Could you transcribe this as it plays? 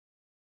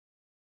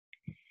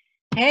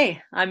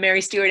Hey, I'm Mary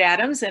Stewart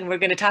Adams, and we're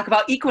going to talk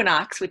about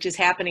Equinox, which is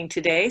happening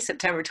today,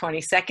 September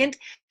 22nd.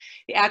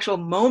 The actual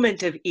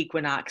moment of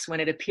equinox,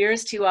 when it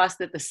appears to us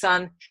that the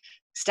sun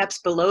steps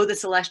below the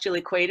celestial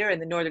equator in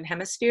the northern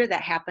hemisphere,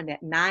 that happened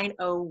at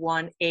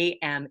 9:01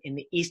 a.m. in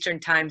the Eastern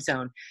time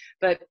zone.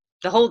 But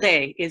the whole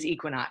day is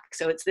equinox.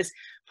 So it's this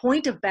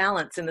point of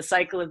balance in the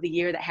cycle of the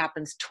year that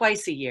happens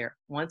twice a year,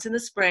 once in the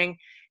spring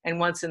and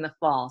once in the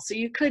fall. So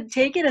you could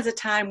take it as a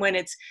time when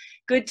it's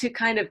good to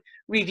kind of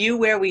review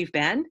where we've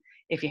been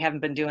if you haven't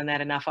been doing that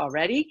enough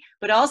already,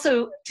 but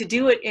also to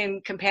do it in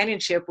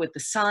companionship with the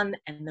sun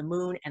and the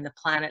moon and the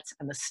planets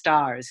and the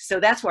stars. So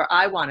that's where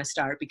I want to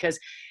start, because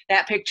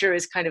that picture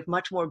is kind of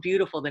much more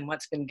beautiful than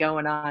what's been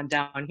going on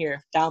down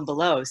here, down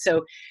below.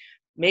 So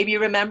maybe you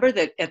remember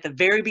that at the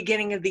very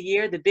beginning of the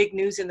year, the big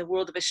news in the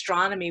world of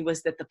astronomy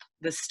was that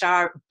the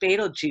star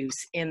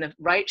Betelgeuse in the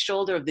right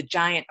shoulder of the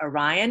giant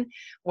Orion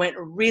went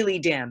really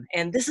dim.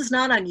 And this is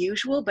not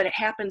unusual, but it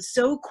happened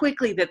so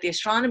quickly that the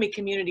astronomy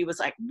community was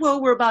like, whoa,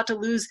 we're about to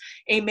lose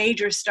a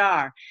major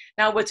star.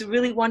 Now, what's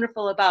really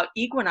wonderful about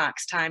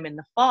equinox time in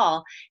the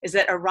fall is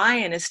that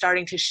Orion is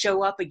starting to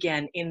show up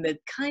again in the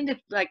kind of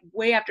like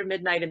way after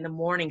midnight in the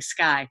morning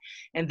sky.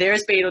 And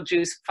there's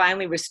Betelgeuse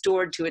finally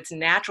restored to its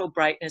natural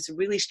brightness,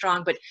 really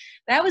strong. But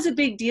that was a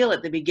big deal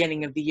at the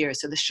beginning of the year.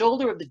 So the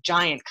shoulder of the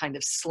giant kind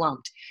of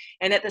slumped.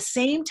 And at the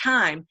same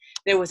time,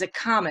 there was a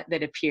comet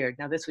that appeared.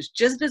 Now, this was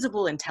just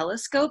visible in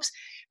telescopes,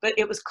 but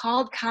it was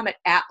called Comet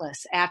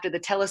Atlas after the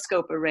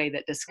telescope array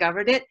that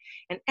discovered it.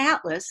 And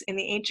Atlas in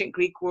the ancient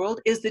Greek world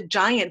is the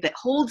giant that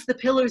holds the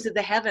pillars of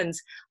the heavens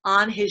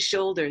on his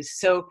shoulders.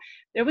 So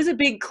there was a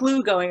big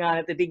clue going on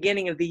at the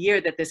beginning of the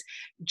year that this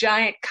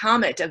giant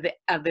comet of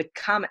the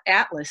Comet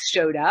Atlas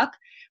showed up,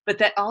 but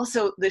that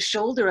also the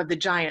shoulder of the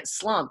giant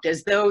slumped,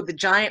 as though the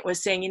giant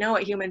was saying, you know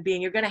what, human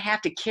being, you're going to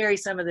have to carry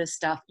some of this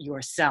stuff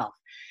yourself.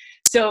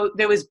 So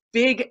there was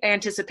big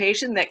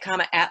anticipation that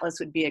Comet Atlas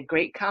would be a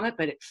great comet,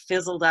 but it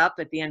fizzled up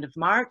at the end of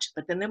March.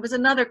 But then there was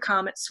another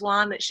comet,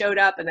 Swan, that showed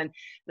up, and then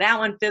that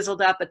one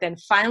fizzled up. But then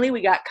finally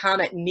we got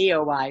Comet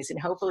Neowise, and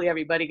hopefully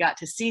everybody got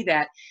to see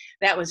that.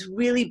 That was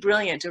really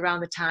brilliant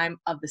around the time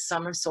of the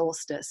summer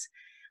solstice.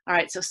 All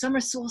right, so summer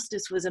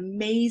solstice was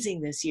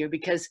amazing this year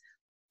because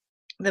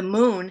the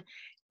moon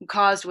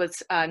caused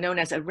what's known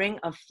as a ring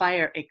of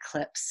fire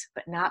eclipse,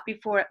 but not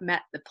before it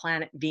met the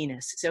planet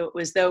Venus. So it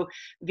was though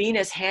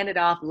Venus handed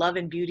off love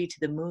and beauty to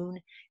the moon,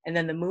 and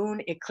then the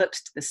moon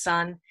eclipsed the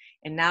sun.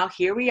 And now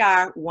here we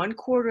are,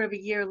 1/4 of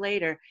a year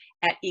later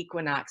at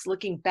equinox,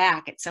 looking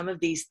back at some of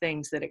these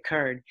things that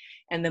occurred.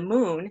 And the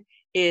moon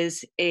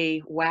is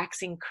a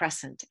waxing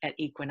crescent at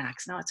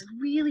equinox. Now, it's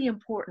really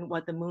important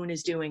what the moon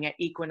is doing at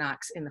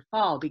equinox in the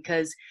fall,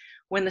 because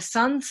when the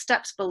sun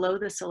steps below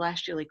the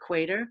celestial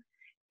equator,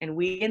 and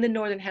we in the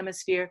northern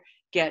hemisphere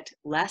get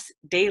less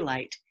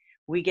daylight,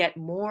 we get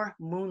more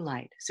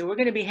moonlight. So we're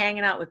going to be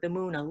hanging out with the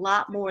moon a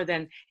lot more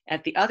than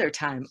at the other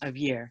time of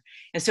year.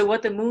 And so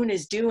what the moon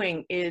is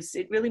doing is,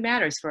 it really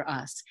matters for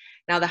us.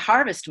 Now, the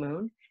harvest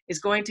moon is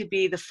going to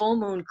be the full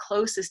moon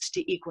closest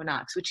to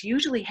equinox, which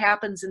usually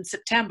happens in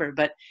September,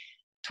 but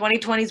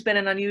 2020 has been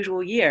an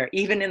unusual year,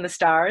 even in the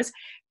stars.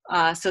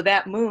 So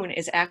that moon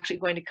is actually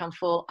going to come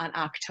full on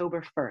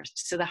October 1st.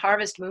 So the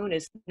harvest moon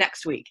is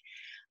next week.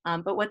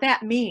 But what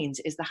that means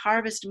is the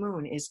harvest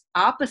moon is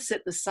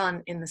opposite the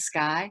sun in the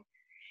sky.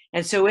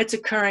 And so it's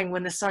occurring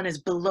when the sun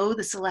is below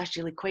the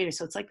celestial equator.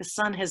 So it's like the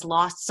sun has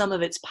lost some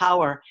of its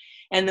power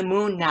and the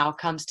moon now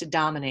comes to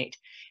dominate.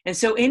 And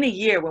so in a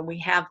year when we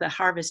have the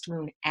harvest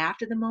moon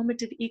after the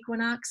moment of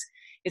equinox,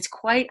 it's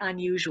quite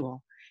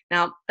unusual.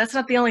 Now, that's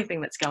not the only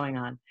thing that's going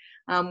on.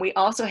 We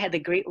also had the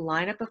great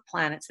lineup of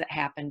planets that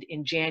happened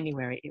in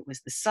January. It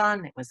was the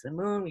sun, it was the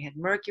moon, we had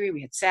Mercury,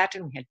 we had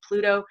Saturn, we had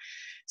Pluto.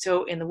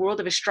 So in the world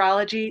of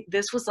astrology,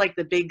 this was like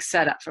the big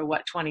setup for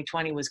what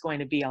 2020 was going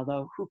to be,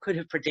 although who could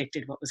have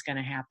predicted what was going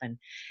to happen?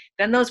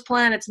 Then those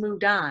planets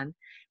moved on,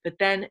 but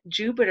then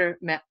Jupiter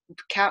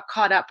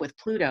caught up with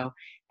Pluto,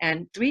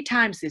 and 3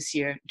 times this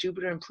year,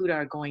 Jupiter and Pluto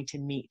are going to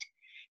meet.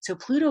 So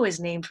Pluto is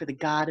named for the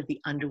god of the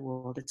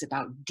underworld. It's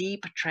about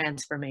deep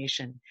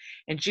transformation.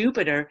 And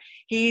Jupiter,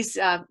 he's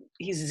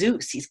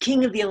Zeus. He's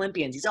king of the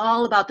Olympians. He's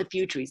all about the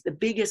future. He's the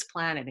biggest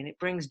planet, and it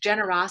brings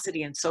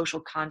generosity and social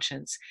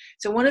conscience.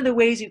 So one of the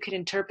ways you could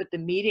interpret the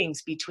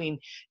meetings between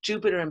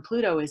Jupiter and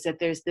Pluto is that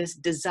there's this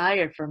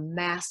desire for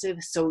massive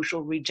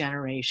social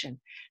regeneration.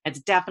 That's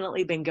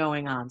definitely been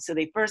going on. So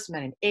they first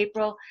met in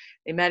April.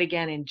 They met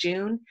again in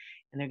June.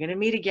 And they're going to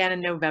meet again in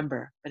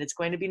November, but it's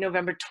going to be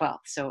November 12th.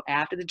 So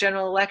after the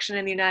general election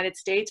in the United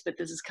States, but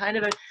this is kind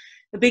of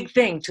a big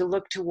thing to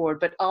look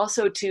toward, but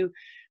also to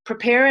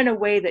prepare in a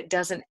way that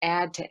doesn't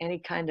add to any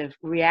kind of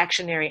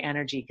reactionary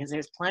energy, because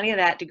there's plenty of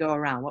that to go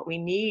around. What we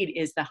need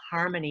is the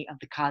harmony of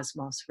the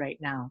cosmos right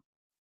now.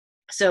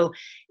 So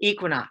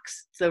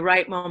equinox, it's the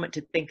right moment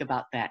to think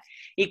about that.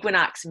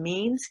 Equinox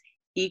means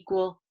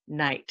equal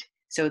night.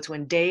 So it's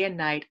when day and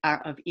night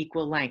are of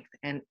equal length.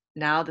 And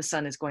now the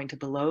sun is going to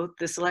below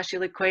the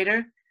celestial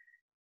equator.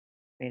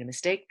 Made a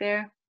mistake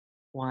there.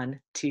 1,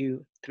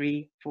 2,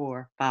 3,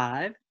 4,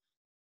 5.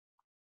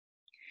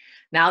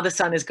 Now the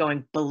sun is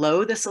going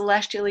below the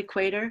celestial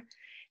equator.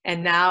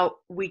 And now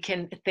we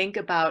can think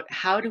about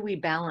how do we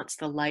balance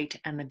the light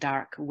and the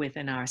dark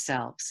within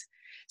ourselves.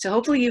 So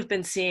hopefully you've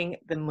been seeing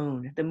the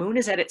moon. The moon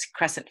is at its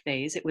crescent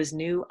phase. It was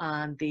new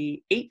on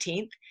the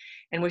 18th,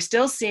 and we're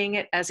still seeing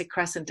it as a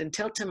crescent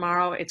until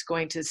tomorrow. It's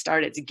going to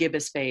start its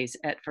gibbous phase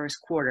at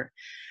first quarter.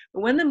 But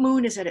when the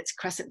moon is at its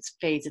crescent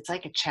phase, it's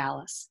like a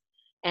chalice.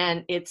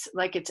 And it's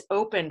like it's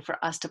open for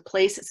us to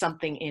place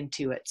something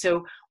into it.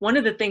 So one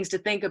of the things to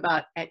think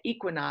about at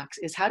equinox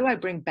is, how do I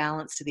bring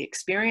balance to the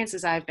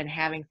experiences I've been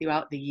having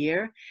throughout the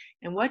year?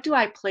 And what do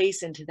I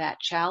place into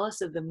that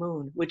chalice of the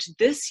moon, which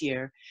this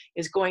year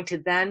is going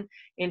to then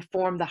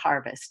inform the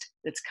harvest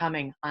that's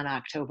coming on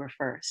October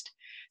 1st.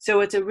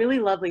 So it's a really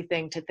lovely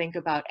thing to think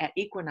about at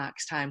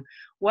equinox time.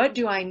 What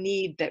do I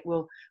need that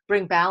will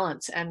bring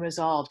balance and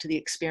resolve to the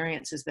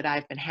experiences that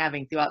I've been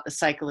having throughout the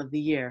cycle of the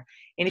year?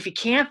 And if you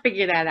can't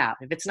figure that out,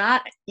 if it's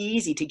not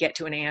easy to get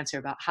to an answer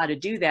about how to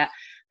do that,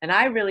 then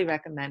I really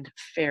recommend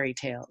fairy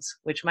tales,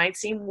 which might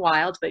seem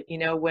wild, but you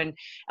know, when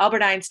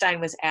Albert Einstein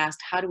was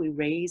asked, how do we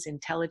raise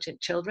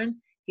intelligent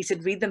children? He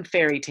said, read them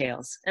fairy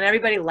tales. And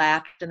everybody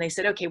laughed and they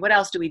said, okay, what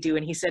else do we do?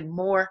 And he said,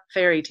 more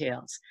fairy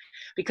tales.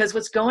 Because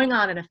what's going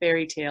on in a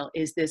fairy tale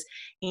is this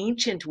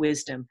ancient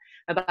wisdom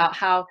about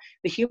how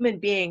the human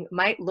being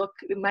might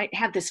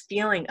have this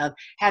feeling of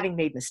having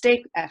made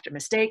mistake after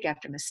mistake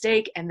after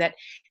mistake, and that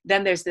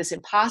then there's this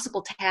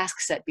impossible task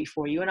set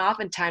before you. And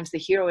oftentimes the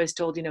hero is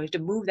told, you know, you have to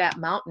move that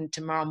mountain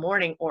tomorrow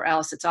morning or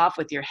else it's off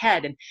with your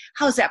head. And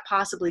how's that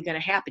possibly going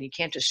to happen? You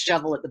can't just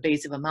shovel at the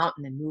base of a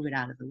mountain and move it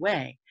out of the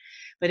way.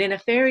 But in a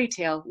fairy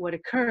tale, what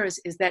occurs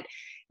is that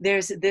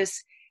there's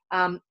this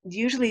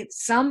usually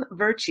some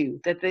virtue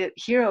that the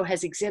hero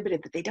has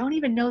exhibited that they don't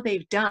even know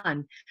they've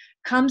done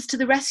comes to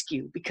the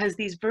rescue, because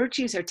these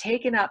virtues are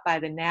taken up by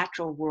the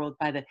natural world,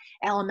 by the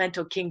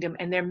elemental kingdom,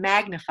 and they're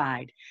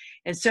magnified.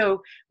 And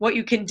so what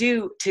you can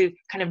do to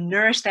kind of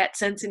nourish that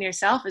sense in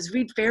yourself is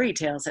read fairy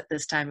tales at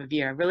this time of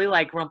year. I really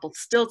like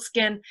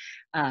Rumpelstiltskin,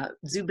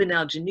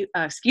 Zubenel,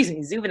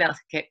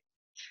 okay,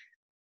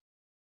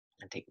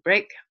 I'll take a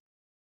break.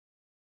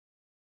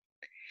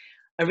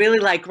 I really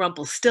like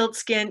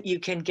Rumpelstiltskin. You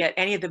can get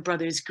any of the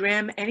Brothers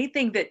Grimm,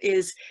 anything that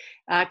is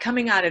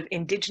coming out of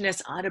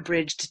indigenous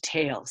unabridged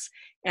tales.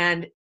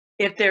 And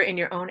if they're in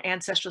your own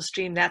ancestral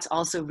stream, that's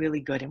also really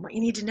good. And what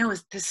you need to know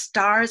is the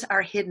stars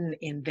are hidden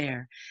in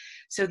there.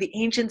 So the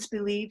ancients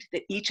believed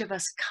that each of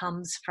us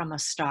comes from a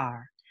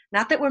star.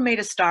 Not that we're made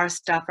of star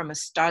stuff from a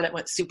star that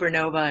went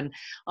supernova and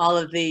all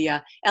of the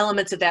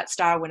elements of that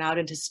star went out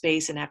into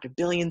space, and after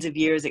billions of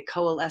years it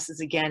coalesces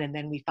again and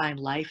then we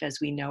find life as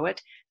we know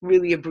it.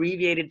 Really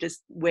abbreviated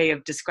way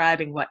of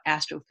describing what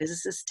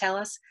astrophysicists tell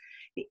us.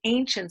 The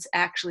ancients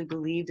actually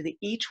believed that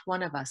each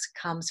one of us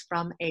comes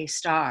from a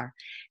star.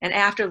 And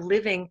after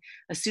living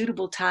a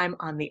suitable time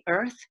on the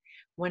earth,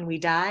 when we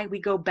die, we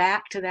go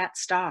back to that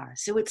star.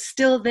 So it's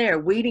still there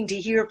waiting to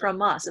hear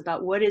from us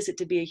about what is it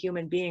to be a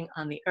human being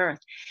on the earth.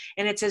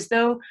 And it's as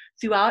though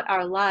throughout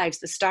our lives,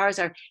 the stars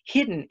are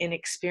hidden in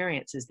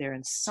experiences. They're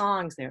in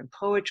songs, they're in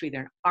poetry,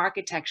 they're in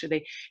architecture.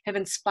 They have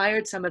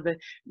inspired some of the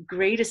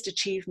greatest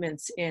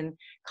achievements in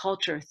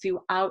culture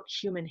throughout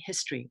human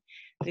history.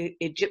 The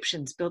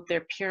Egyptians built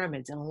their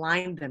pyramids and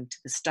aligned them to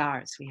the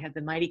stars. We had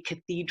the mighty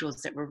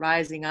cathedrals that were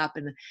rising up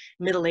in the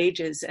Middle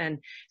Ages, and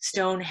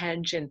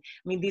Stonehenge. And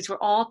I mean, these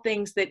were all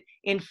things that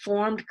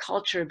informed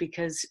culture,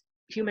 because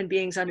human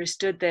beings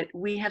understood that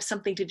we have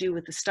something to do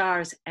with the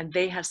stars and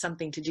they have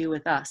something to do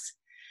with us.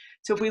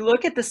 So if we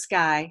look at the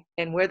sky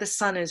and where the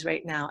sun is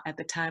right now at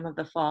the time of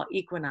the fall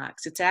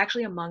equinox, it's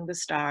actually among the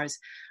stars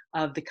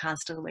of the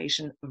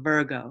constellation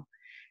Virgo.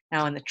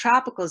 Now, in the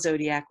tropical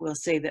zodiac, we'll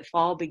say that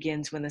fall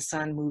begins when the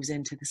sun moves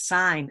into the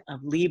sign of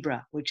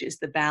Libra, which is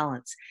the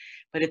balance.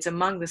 But it's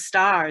among the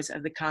stars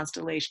of the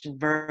constellation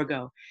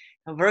Virgo.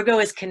 Now, Virgo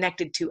is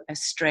connected to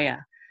Astrea.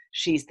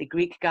 She's the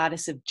Greek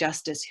goddess of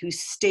justice who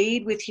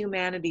stayed with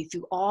humanity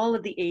through all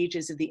of the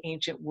ages of the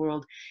ancient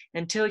world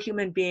until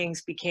human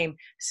beings became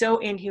so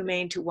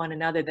inhumane to one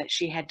another that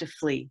she had to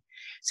flee.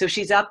 So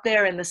she's up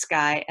there in the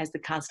sky as the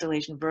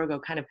constellation Virgo,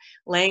 kind of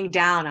laying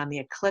down on the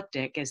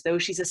ecliptic as though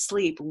she's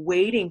asleep,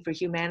 waiting for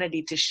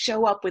humanity to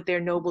show up with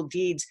their noble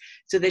deeds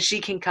so that she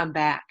can come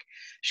back.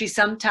 She's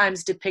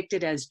sometimes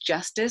depicted as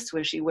justice,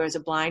 where she wears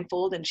a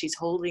blindfold and she's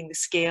holding the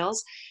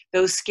scales.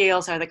 Those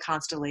scales are the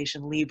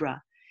constellation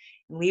Libra.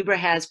 Libra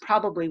has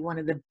probably one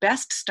of the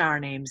best star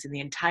names in the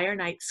entire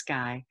night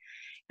sky,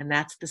 and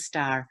that's the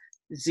star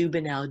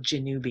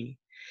Zubenel-Janubi.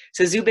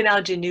 So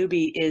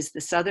Zubenel-Janubi is the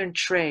southern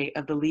tray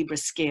of the Libra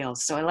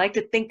scales. So I like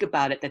to think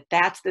about it that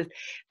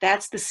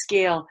that's the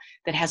scale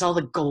that has all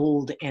the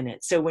gold in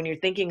it. So when you're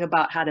thinking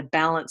about how to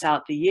balance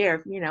out the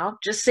year, you know,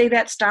 just say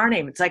that star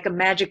name. It's like a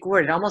magic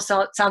word. It almost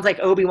sounds like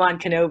Obi-Wan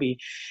Kenobi.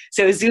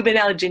 So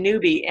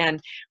Zubenel-Janubi, and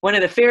one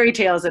of the fairy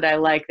tales that I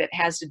like that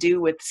has to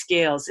do with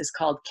scales is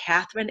called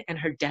Catherine and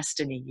Her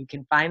Destiny. You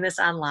can find this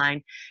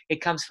online.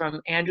 It comes from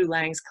Andrew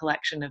Lang's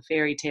collection of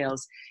fairy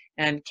tales.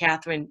 And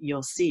Catherine,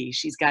 you'll see,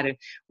 she's got to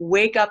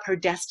wake up her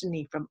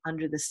destiny from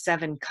under the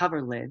 7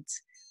 cover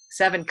lids.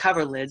 7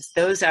 cover lids.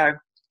 Those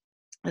are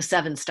the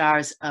 7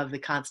 stars of the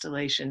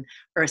constellation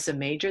Ursa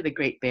Major, the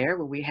Great Bear,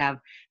 where we have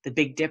the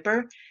Big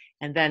Dipper.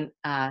 And then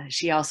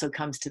she also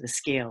comes to the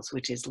scales,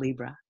 which is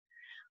Libra.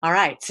 All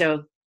right,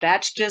 so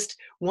that's just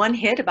one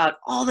hit about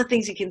all the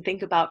things you can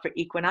think about for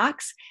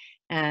equinox.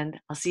 And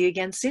I'll see you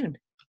again soon.